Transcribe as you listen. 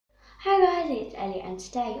Hi guys, it's Ellie, and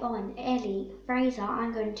today on Ellie Fraser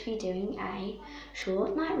I'm going to be doing a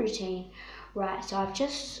short night routine. Right, so I've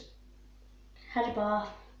just had a bath,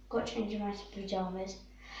 got changed in my pyjamas.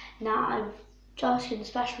 Now I'm just going to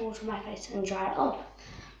splash water on my face and dry it off.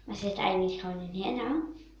 My sister Amy's coming in here now.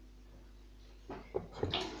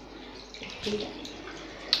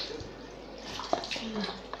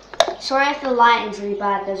 Sorry if the lighting's really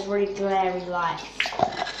bad, there's really glary lights.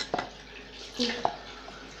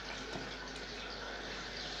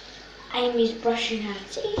 Amy's brushing her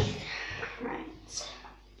teeth. Right.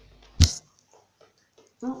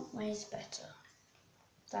 Oh, where's better?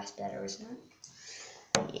 That's better, isn't it?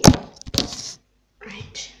 Yeah.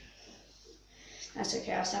 Right. That's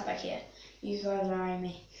okay, I'll stand back here. You go over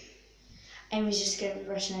Amy. Amy's just going to be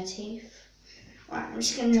brushing her teeth. Right, I'm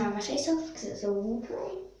just going to dry my face off because it's all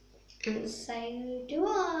dry. And so do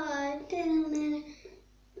I.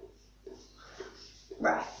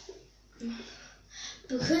 Right.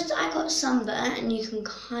 Because I got sunburnt, and you can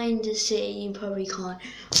kind of see, you probably can't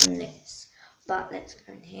on this, but let's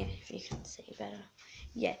go in here if you can see better.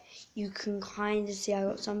 Yeah, you can kind of see I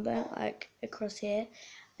got sunburnt, like across here,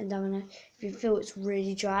 and I'm gonna, if you feel it's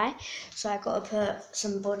really dry, so I got to put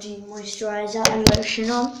some body moisturiser and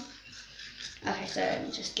lotion on. Okay, so let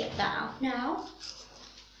me just get that out now.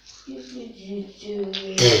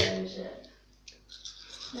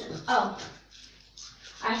 Oh,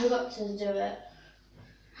 I forgot to do it.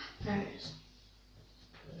 There it is.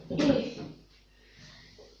 Amy?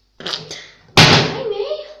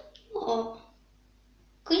 Oh.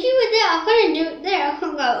 Because you were there, I couldn't do it there. I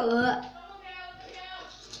couldn't go,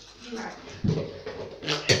 Right.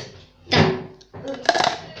 Done.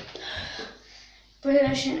 Body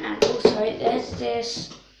lotion, and also there's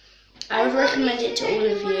this. I would recommend it to all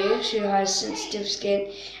of you who has sensitive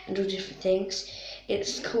skin and all different things.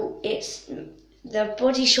 It's the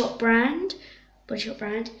Body Shop brand.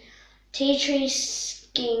 Tea Tree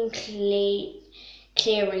Skin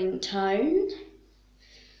Clearing Tone.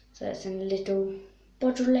 So it's in a little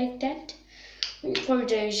bottle like that. What you probably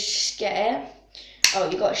do is just get it. Oh,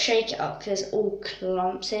 you got to shake it up because it's all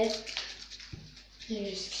clumps here. You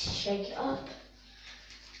just shake it up.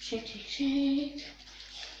 Shake, shake, shake.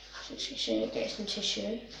 Shake, shake, shake. Get some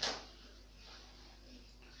tissue.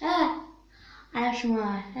 Ah! I have some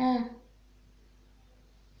more.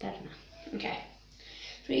 Better now. Okay.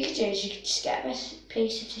 So what you can do is you can just get a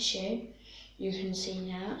piece of tissue. You can see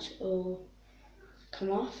now it's all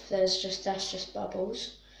come off. That's just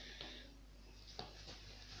bubbles.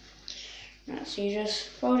 Right, so you just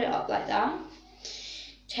fold it up like that.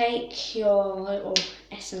 Take your little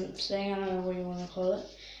essence thing, I don't know what you want to call it,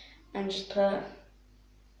 and just put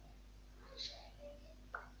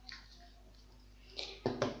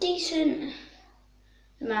a decent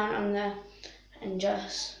amount on there and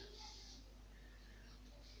just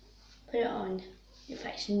put it on your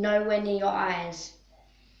face, nowhere near your eyes.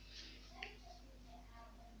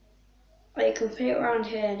 Or you can put it around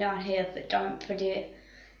here and down here, but don't put it,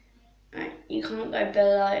 right, you can't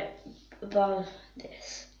go above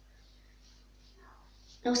this.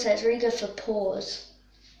 Also, it's really good for pores.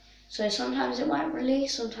 So sometimes it won't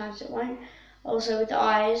release, sometimes it won't. Also with the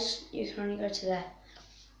eyes, you can only go to there.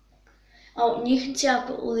 Oh, and you can see I've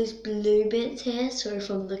got all these blue bits here. Sorry if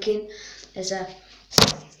I'm looking. There's a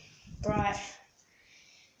bright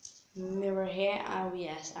mirror here. Oh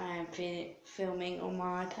yes, I am filming on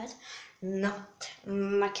my iPad, not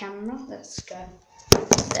my camera. Let's go.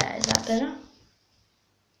 There, is that better?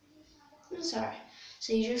 I'm sorry.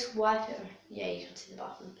 So you just wipe it. Yeah, you can see the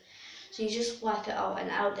button. So you just wipe it out, and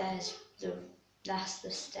out there's that's the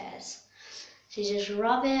stairs. So you just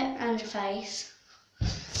rub it around your face,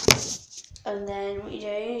 and then what you do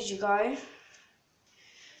is you go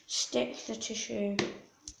stick the tissue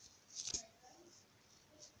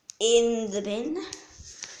in the bin.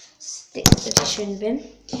 Stick the tissue in the bin,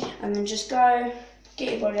 and then just go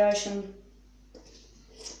get your body lotion.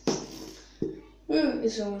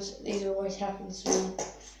 These always happens to me.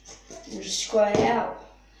 And just square it out.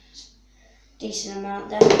 Decent amount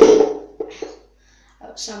there. I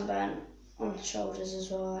got sunburn on the shoulders as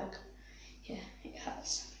well, like, yeah, it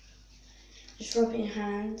hurts. Just rub it in your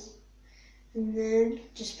hands, and then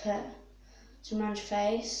just put some around your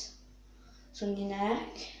face, some on your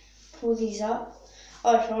neck, pull these up.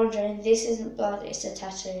 Oh, if you're wondering, this isn't blood, it's a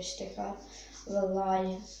tattoo sticker of a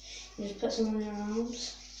lion. You just put some on your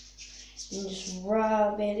arms, and just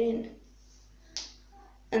rub it in,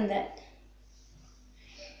 and then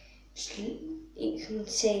you can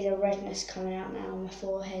see the redness coming out now on my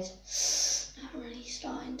forehead. That really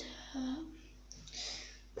starting to hurt.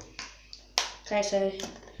 Okay, so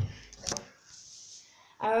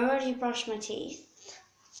I already brushed my teeth,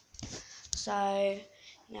 so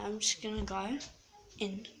now I'm just gonna go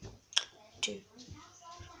in to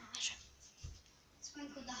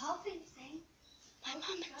sprinkle the whole thing. my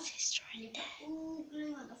mum and sister in there. All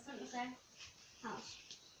glue on the front of their house.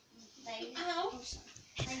 They Ow. also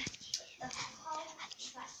they put the whole like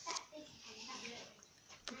that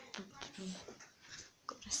big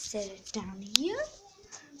Gotta set it down here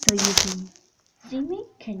so you can see me.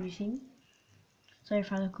 Can you see me? Sorry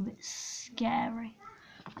if I look a bit scary.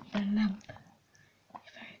 The lamp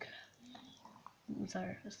is very close. I'm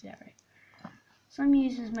sorry if it's scary. Some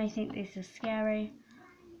users may think this is scary.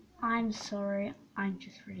 I'm sorry, I'm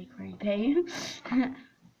just really creepy.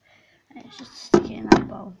 Let's just stick it in that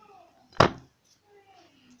bowl.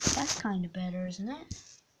 That's kind of better, isn't it?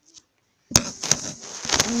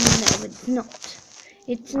 No, it's not.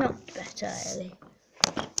 It's not better, Ellie.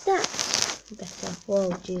 That's better. Whoa,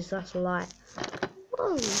 jeez, that's a lie.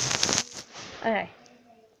 Whoa. Okay.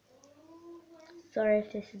 Sorry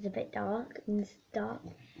if this is a bit dark. It's dark.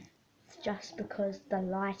 It's just because the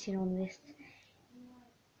lighting on this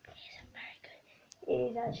isn't very good.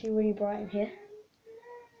 It is actually really bright in here,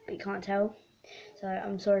 but you can't tell. So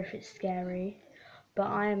I'm sorry if it's scary. But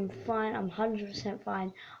I am fine. I'm 100%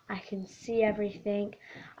 fine. I can see everything.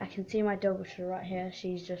 I can see my dog, which is right here.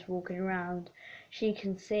 She's just walking around. She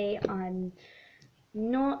can see I'm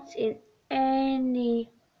not in any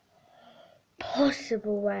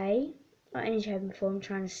possible way or any shape and form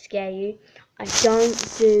trying to scare you. I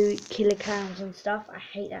don't do killer clowns and stuff. I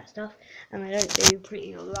hate that stuff. And I don't do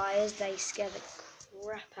Pretty Little Liars. They scare the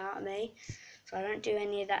crap out of me. So I don't do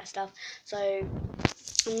any of that stuff. So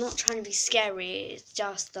I'm not trying to be scary, it's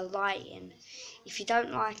just the lighting. If you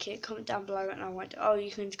don't like it, comment down below and I won't. Oh,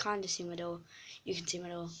 you can kind of see my door. You can see my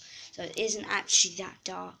door. So it isn't actually that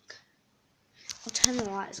dark. I'll turn the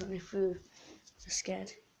lights on if you're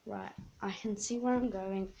scared. Right, I can see where I'm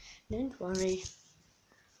going. Don't worry.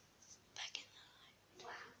 Back in the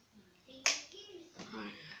light.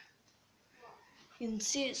 Right. You can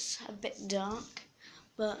see it's a bit dark,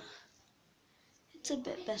 but it's a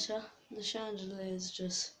bit better. The chandelier is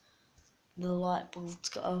just the light bulb's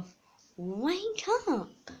got to wake up.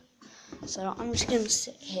 So I'm just going to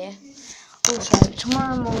sit here. Also,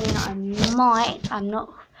 tomorrow morning I'm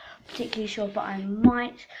not particularly sure, but I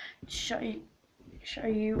might show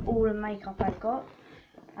you all the makeup I've got.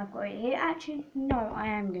 I've got it here. Actually, no, I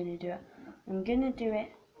am going to do it. I'm going to do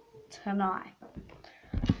it tonight.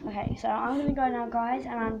 Okay, so I'm going to go now, guys,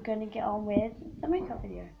 and I'm going to get on with the makeup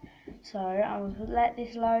video. So I'll let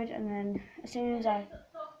this load, and then as soon as I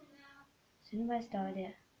start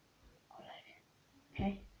it, I'll load it.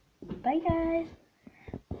 Okay, bye guys.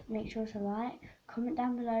 Make sure to like, comment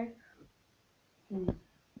down below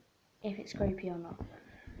if it's creepy or not.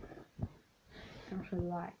 Also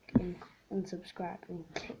like and subscribe and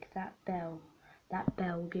click that bell. That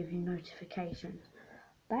bell will give you notifications.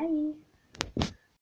 Bye.